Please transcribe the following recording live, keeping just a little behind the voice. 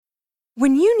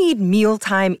When you need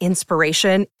mealtime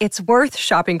inspiration, it's worth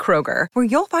shopping Kroger, where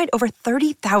you'll find over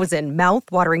 30,000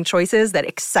 mouth-watering choices that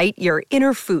excite your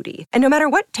inner foodie. And no matter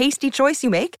what tasty choice you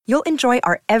make, you'll enjoy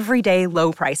our everyday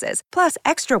low prices, plus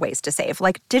extra ways to save,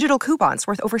 like digital coupons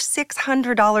worth over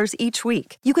 $600 each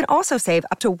week. You can also save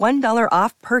up to $1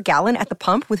 off per gallon at the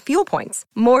pump with fuel points.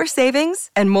 More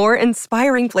savings and more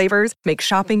inspiring flavors make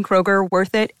shopping Kroger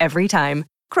worth it every time.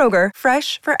 Kroger,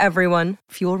 fresh for everyone.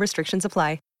 Fuel restrictions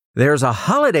apply. There's a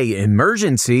holiday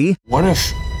emergency. What if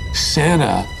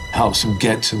Santa helps him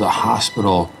get to the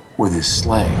hospital with his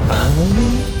sleigh?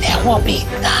 That would be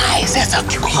nice. That's a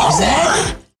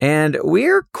music. And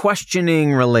we're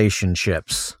questioning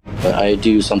relationships. But I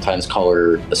do sometimes call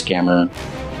her a scammer,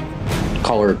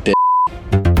 call her a bitch.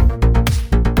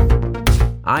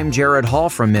 I'm Jared Hall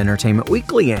from Entertainment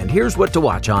Weekly, and here's what to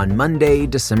watch on Monday,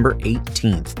 December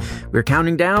 18th. We're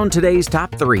counting down today's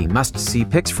top 3 must-see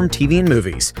picks from TV and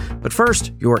movies. But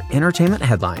first, your entertainment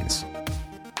headlines.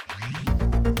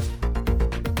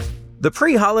 The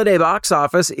pre-holiday box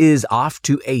office is off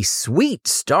to a sweet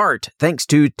start thanks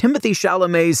to Timothée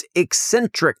Chalamet's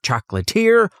eccentric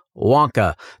chocolatier,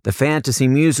 Wonka. The fantasy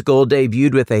musical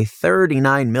debuted with a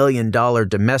 $39 million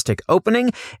domestic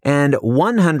opening and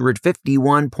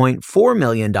 $151.4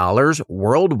 million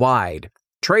worldwide.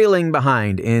 Trailing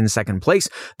behind in second place,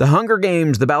 The Hunger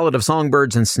Games: The Ballad of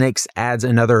Songbirds and Snakes adds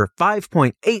another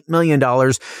 $5.8 million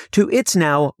to its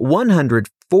now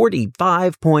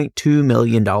 $145.2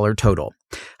 million total.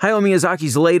 Hayao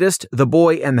Miyazaki's latest, The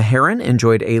Boy and the Heron,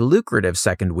 enjoyed a lucrative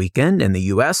second weekend in the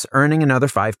U.S., earning another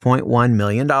 $5.1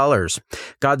 million.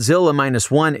 Godzilla Minus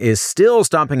One is still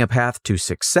stomping a path to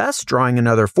success, drawing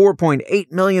another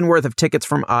 $4.8 million worth of tickets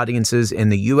from audiences in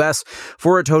the U.S.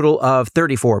 for a total of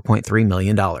 $34.3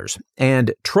 million.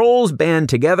 And Trolls Band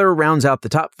Together rounds out the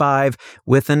top 5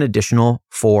 with an additional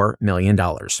 $4 million.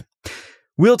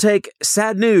 We'll take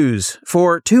sad news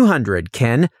for 200,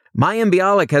 Ken. Mayim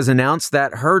Bialik has announced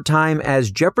that her time as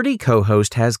Jeopardy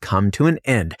co-host has come to an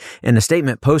end. In a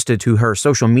statement posted to her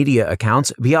social media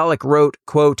accounts, Bialik wrote,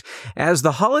 quote, "As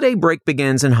the holiday break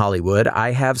begins in Hollywood,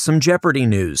 I have some Jeopardy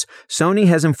news. Sony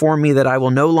has informed me that I will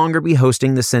no longer be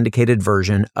hosting the syndicated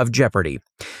version of Jeopardy."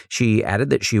 She added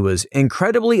that she was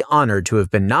incredibly honored to have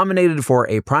been nominated for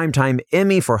a Primetime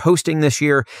Emmy for hosting this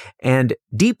year and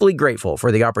deeply grateful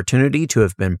for the opportunity to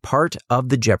have been part of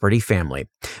the Jeopardy family.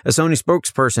 A Sony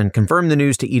spokesperson confirmed the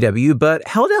news to EW, but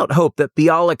held out hope that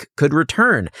Bialik could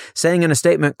return, saying in a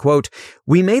statement, quote,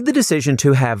 "We made the decision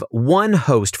to have one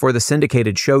host for the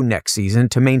syndicated show next season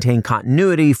to maintain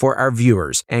continuity for our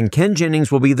viewers, and Ken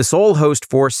Jennings will be the sole host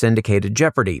for syndicated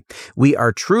Jeopardy. We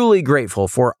are truly grateful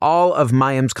for all of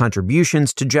Mayim's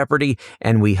contributions to Jeopardy,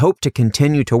 and we hope to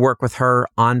continue to work with her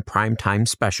on primetime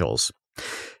specials."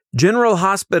 General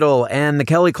Hospital and The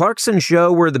Kelly Clarkson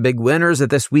Show were the big winners at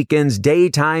this weekend's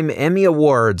Daytime Emmy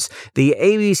Awards. The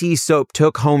ABC soap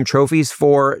took home trophies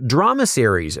for Drama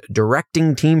Series,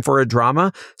 Directing Team for a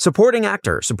Drama, Supporting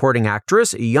Actor, Supporting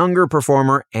Actress, Younger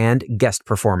Performer, and Guest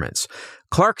Performance.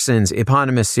 Clarkson's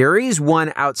eponymous series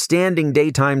won Outstanding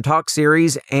Daytime Talk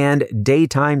Series and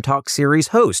Daytime Talk Series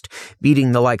Host,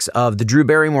 beating the likes of The Drew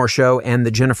Barrymore Show and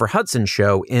The Jennifer Hudson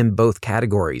Show in both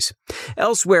categories.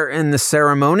 Elsewhere in the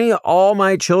ceremony, All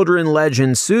My Children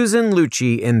legend Susan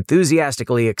Lucci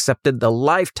enthusiastically accepted the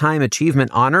Lifetime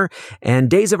Achievement honor, and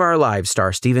Days of Our Lives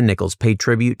star Stephen Nichols paid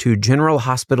tribute to General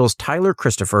Hospital's Tyler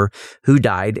Christopher, who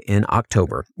died in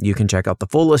October. You can check out the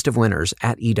full list of winners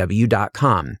at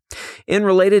EW.com. In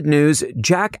related news,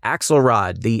 Jack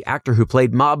Axelrod, the actor who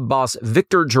played mob boss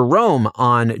Victor Jerome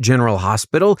on General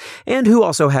Hospital and who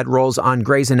also had roles on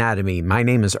Grey's Anatomy, My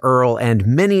Name is Earl, and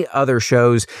many other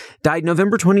shows, died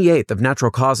November 28th of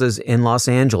natural causes in Los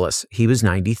Angeles. He was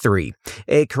 93.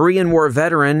 A Korean War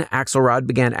veteran, Axelrod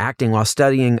began acting while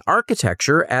studying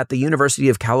architecture at the University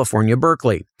of California,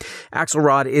 Berkeley.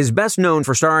 Axelrod is best known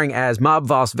for starring as mob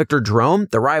boss Victor Jerome,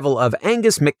 the rival of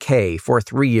Angus McKay, for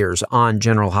 3 years on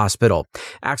General Hospital.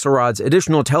 Axelrod's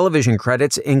additional television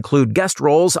credits include guest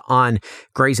roles on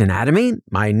Grey's Anatomy,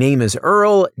 My Name is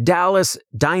Earl, Dallas,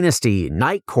 Dynasty,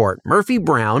 Night Court, Murphy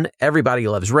Brown, Everybody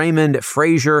Loves Raymond,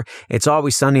 Frasier, It's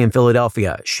Always Sunny in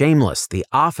Philadelphia, Shameless, The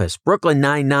Office, Brooklyn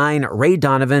Nine-Nine, Ray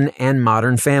Donovan, and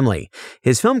Modern Family.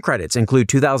 His film credits include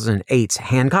 2008's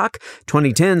Hancock,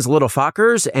 2010's Little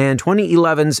Fockers, and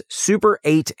 2011's Super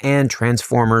 8 and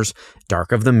Transformers: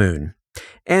 Dark of the Moon.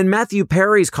 And Matthew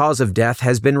Perry's cause of death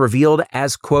has been revealed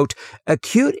as, quote,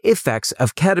 acute effects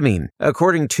of ketamine,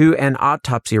 according to an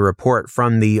autopsy report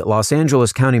from the Los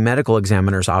Angeles County Medical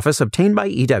Examiner's Office obtained by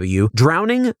EW.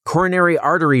 Drowning, coronary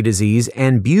artery disease,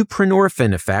 and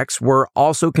buprenorphine effects were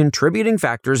also contributing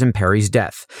factors in Perry's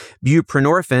death.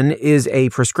 Buprenorphine is a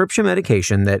prescription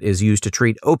medication that is used to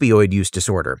treat opioid use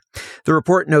disorder. The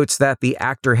report notes that the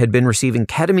actor had been receiving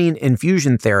ketamine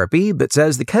infusion therapy, but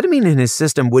says the ketamine in his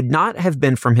system would not have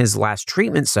been from his last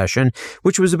treatment session,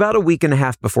 which was about a week and a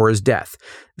half before his death.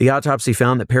 The autopsy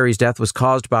found that Perry's death was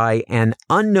caused by an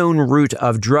unknown route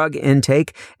of drug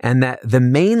intake and that the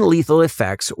main lethal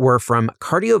effects were from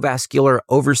cardiovascular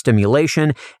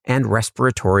overstimulation and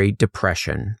respiratory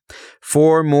depression.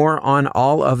 For more on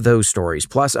all of those stories,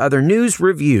 plus other news,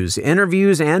 reviews,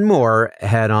 interviews, and more,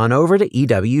 head on over to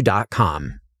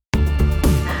EW.com.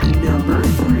 Number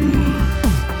 3.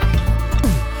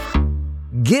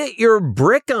 Get your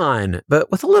brick on,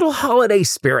 but with a little holiday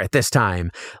spirit this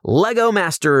time. LEGO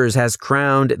Masters has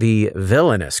crowned the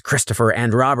villainous Christopher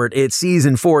and Robert its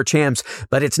Season 4 champs,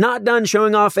 but it's not done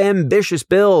showing off ambitious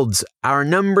builds. Our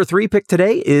number 3 pick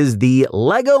today is the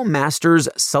LEGO Masters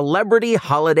Celebrity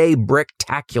Holiday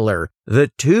Bricktacular.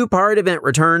 The 2-part event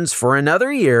returns for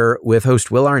another year, with host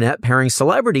Will Arnett pairing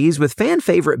celebrities with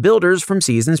fan-favorite builders from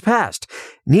seasons past.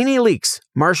 Nene Leakes,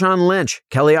 Marshawn Lynch,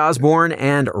 Kelly Osbourne,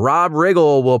 and Rob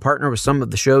Riggle will partner with some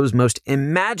of the show's most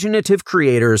imaginative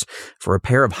creators for a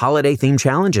pair of holiday-themed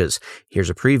challenges. Here's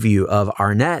a preview of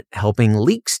Arnett helping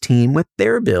Leakes' team with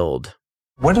their build.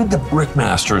 What did the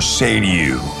Brickmasters say to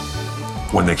you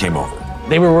when they came over?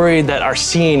 They were worried that our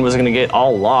scene was going to get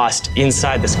all lost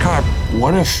inside this car.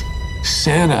 What if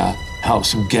Santa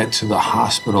helps him get to the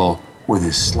hospital with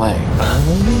his sleigh?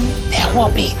 That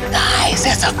will be nice.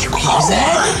 That's a cute one.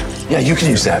 Yeah, you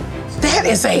can use that. That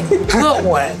is a good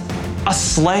one. A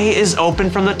sleigh is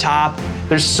open from the top.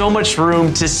 There's so much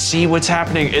room to see what's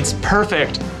happening. It's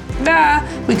perfect. Nah,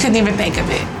 we couldn't even think of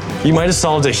it. You might have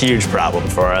solved a huge problem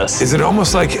for us. Is it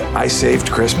almost like I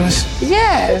Saved Christmas?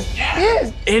 Yes,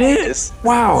 yes. It is.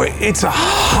 Wow, it's a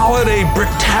holiday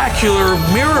bricktacular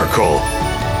miracle.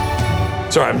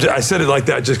 Sorry, I said it like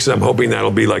that just because I'm hoping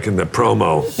that'll be like in the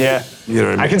promo. Yeah. You know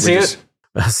what I mean? I can see it.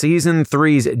 Season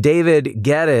 3's David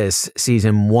Geddes,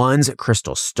 Season 1's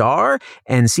Crystal Starr,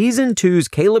 and Season 2's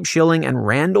Caleb Schilling and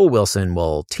Randall Wilson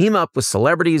will team up with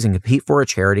celebrities and compete for a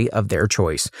charity of their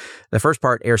choice. The first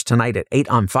part airs tonight at 8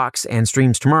 on Fox and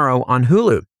streams tomorrow on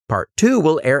Hulu. Part 2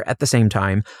 will air at the same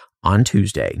time on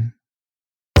Tuesday.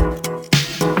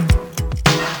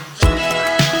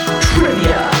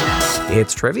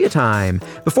 It's trivia time.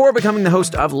 Before becoming the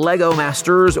host of LEGO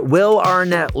Masters, Will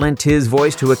Arnett lent his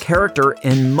voice to a character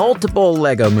in multiple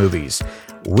LEGO movies.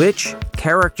 Which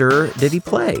character did he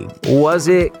play? Was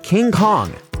it King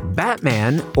Kong,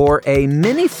 Batman, or a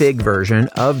minifig version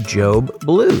of Job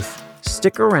Bluth?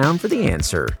 Stick around for the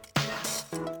answer.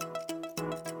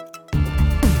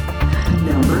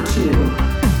 Number 2.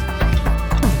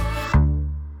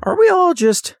 Are we all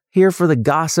just here for the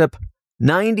gossip?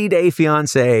 90 Day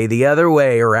Fiancé, The Other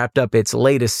Way, wrapped up its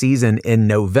latest season in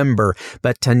November.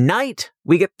 But tonight,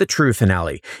 we get the true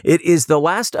finale. It is the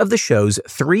last of the show's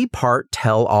 3-part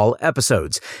tell-all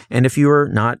episodes. And if you are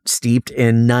not steeped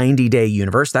in 90 Day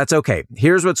universe, that's okay.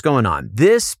 Here's what's going on.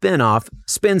 This spin-off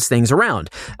spins things around.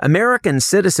 American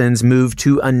citizens move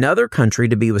to another country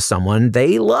to be with someone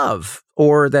they love,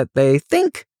 or that they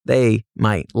think they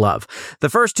might love. The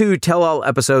first 2 tell-all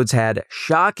episodes had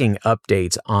shocking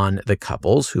updates on the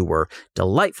couples, who were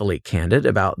delightfully candid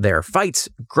about their fights,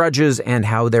 grudges, and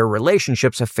how their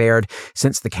relationships have fared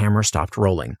since the camera stopped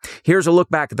rolling. Here's a look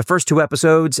back at the first 2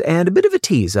 episodes and a bit of a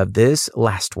tease of this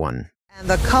last one. And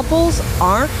the couples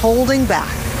aren't holding back.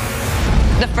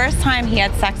 The first time he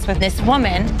had sex with this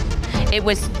woman, it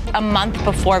was a month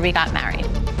before we got married.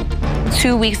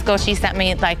 2 weeks ago, she sent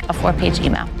me like a 4-page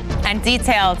email and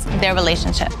detailed their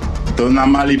relationship. Una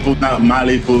manipuladora.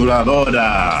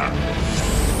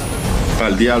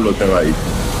 Al diablo te va a ir.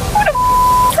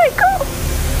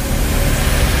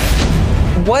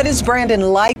 What is Brandon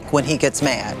like when he gets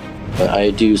mad? I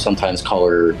do sometimes call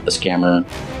her a scammer,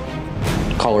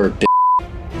 call her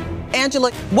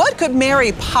Angela, what could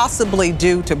Mary possibly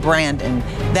do to Brandon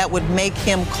that would make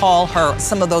him call her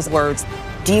some of those words?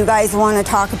 Do you guys want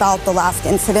to talk about the last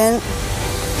incident?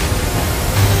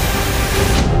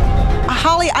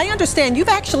 Holly, I understand you've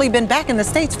actually been back in the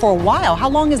States for a while. How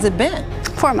long has it been?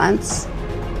 4 months.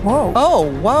 Whoa.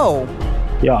 Oh, whoa.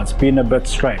 Yeah, it's been a bit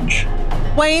strange.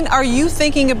 Wayne, are you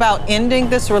thinking about ending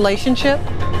this relationship?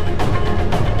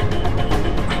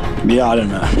 Yeah, I don't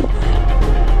know.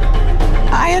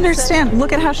 I understand.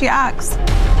 Look at how she acts.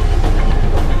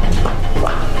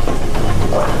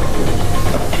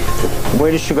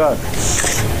 Where did she go?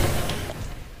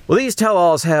 Well, these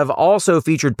tell-alls have also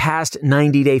featured past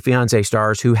 90 Day Fiancé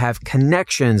stars who have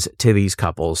connections to these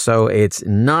couples, so it's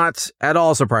not at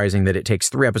all surprising that it takes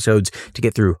 3 episodes to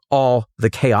get through all the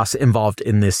chaos involved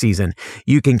in this season.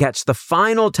 You can catch the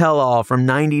final tell-all from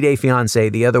 90 Day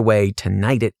Fiancé The Other Way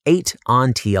tonight at 8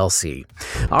 on TLC.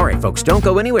 All right, folks, don't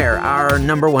go anywhere. Our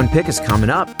number 1 pick is coming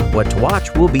up. What to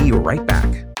watch, we'll be right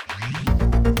back.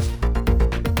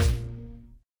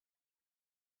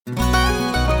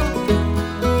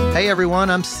 Hey everyone,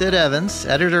 I'm Sid Evans,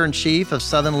 editor-in-chief of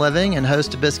Southern Living and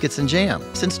host of Biscuits and Jam.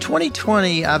 Since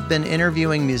 2020, I've been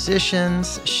interviewing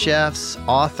musicians, chefs,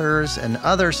 authors, and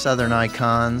other Southern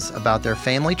icons about their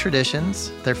family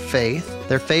traditions, their faith,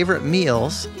 their favorite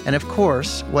meals, and of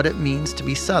course, what it means to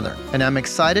be Southern. And I'm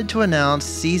excited to announce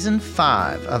Season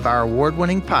 5 of our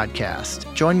award-winning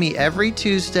podcast. Join me every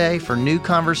Tuesday for new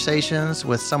conversations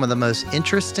with some of the most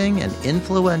interesting and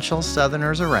influential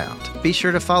Southerners around. Be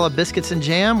sure to follow Biscuits and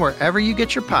Jam wherever you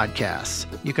get your podcasts.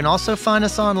 You can also find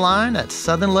us online at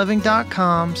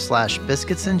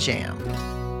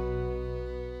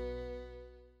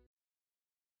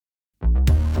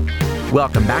southernliving.com/biscuitsandjam.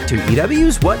 Welcome back to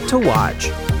EW's What to Watch.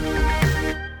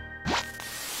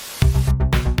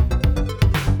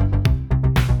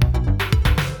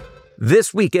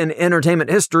 This week in entertainment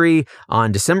history,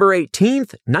 on December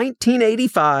 18th,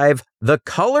 1985, The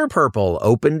Color Purple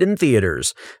opened in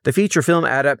theaters. The feature film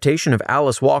adaptation of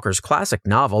Alice Walker's classic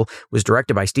novel was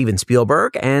directed by Steven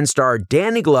Spielberg and starred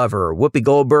Danny Glover, Whoopi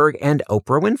Goldberg, and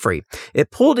Oprah Winfrey. It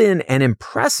pulled in an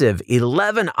impressive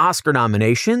 11 Oscar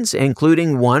nominations,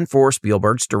 including 1 for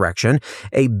Spielberg's direction,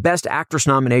 a Best Actress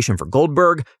nomination for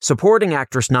Goldberg, Supporting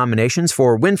Actress nominations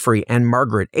for Winfrey and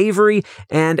Margaret Avery,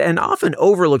 and an often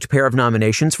overlooked pair of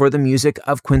nominations for the music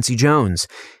of Quincy Jones.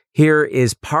 Here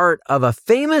is part of a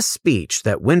famous speech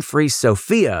that Winfrey's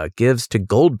Sophia gives to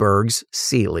Goldberg's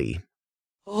Celie.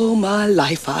 All my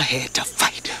life I had to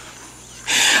fight.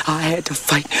 I had to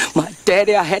fight my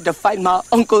daddy. I had to fight my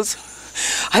uncles.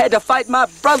 I had to fight my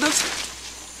brothers.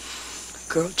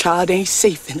 Girl, child ain't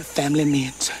safe in the family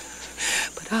men's.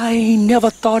 But I ain't never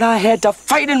thought I had to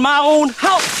fight in my own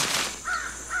house.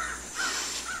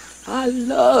 I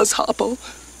loves Harpo.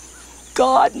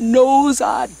 God knows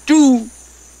I do.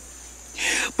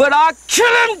 But I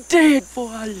kill him dead before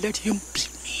I let him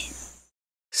beat me.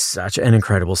 Such an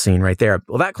incredible scene right there.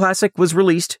 Well, that classic was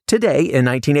released today in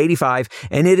 1985,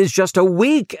 and it is just a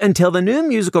week until the new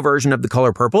musical version of The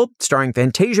Color Purple, starring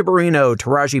Fantasia Barrino,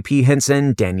 Taraji P.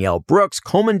 Henson, Danielle Brooks,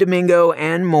 Coleman Domingo,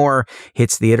 and more,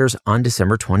 hits theaters on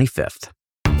December 25th.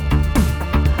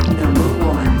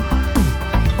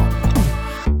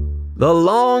 The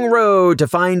long road to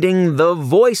finding the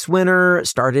Voice winner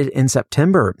started in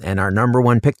September, and our number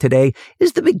 1 pick today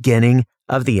is the beginning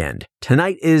of the end.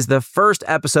 Tonight is the first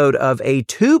episode of a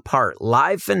 2-part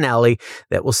live finale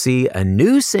that will see a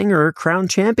new singer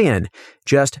crowned champion.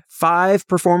 Just 5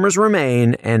 performers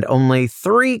remain, and only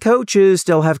 3 coaches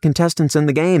still have contestants in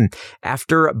the game.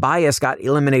 After Bias got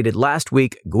eliminated last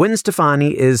week, Gwen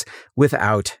Stefani is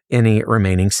without any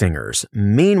remaining singers.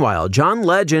 Meanwhile, John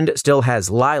Legend still has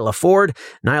Lila Ford,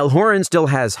 Niall Horan still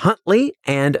has Huntley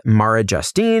and Mara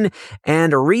Justine,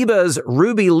 and Reba's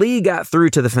Ruby Lee got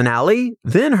through to the finale.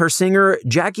 Then her singer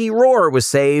Jackie Rohr was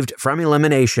saved from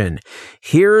elimination.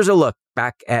 Here's a look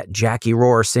back at Jackie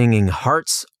Rohr singing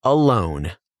Hearts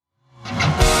Alone.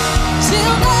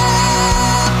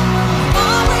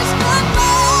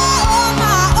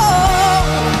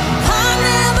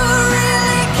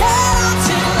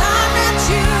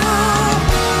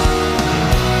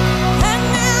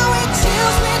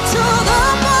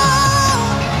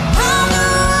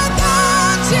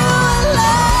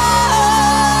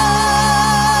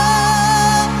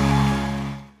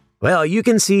 Well, you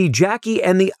can see Jackie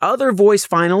and the other Voice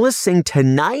finalists sing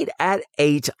tonight at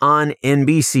 8 on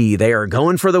NBC. They are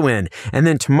going for the win. And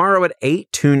then tomorrow at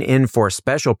 8, tune in for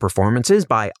special performances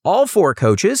by all 4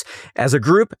 coaches as a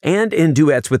group and in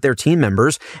duets with their team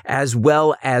members, as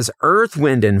well as Earth,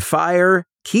 Wind, and Fire,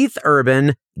 Keith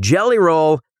Urban, Jelly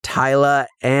Roll, Tyla,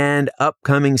 and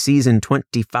upcoming season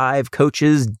 25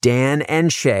 coaches Dan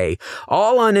and Shay,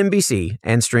 all on NBC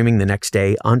and streaming the next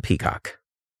day on Peacock.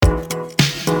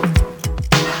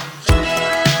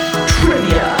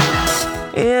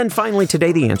 And finally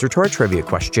today, the answer to our trivia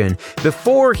question.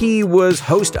 Before he was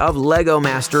host of Lego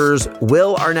Masters,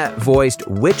 Will Arnett voiced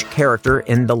which character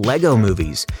in the Lego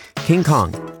movies? King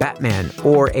Kong, Batman,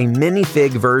 or a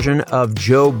minifig version of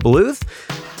Joe Bluth?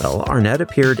 Well, Arnett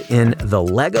appeared in the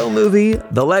Lego Movie,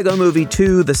 the Lego Movie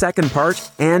 2, the second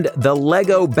part, and the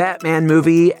Lego Batman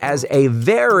movie as a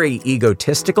very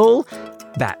egotistical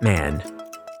Batman.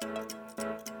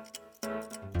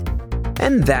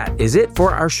 And that is it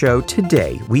for our show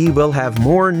today. We will have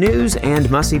more news and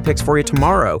must-see picks for you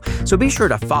tomorrow, so be sure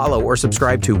to follow or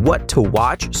subscribe to What to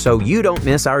Watch so you don't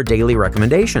miss our daily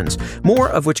recommendations, more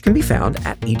of which can be found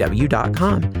at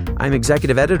EW.com. I'm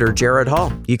Executive Editor Jared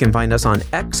Hall. You can find us on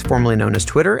X, formerly known as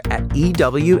Twitter, at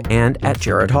EW and at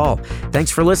Jared Hall. Thanks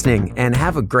for listening and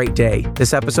have a great day.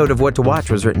 This episode of What to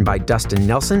Watch was written by Dustin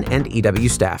Nelson and EW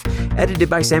staff, edited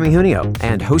by Sammy Junio,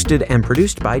 and hosted and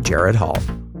produced by Jared Hall.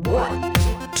 What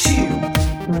to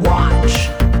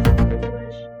Watch.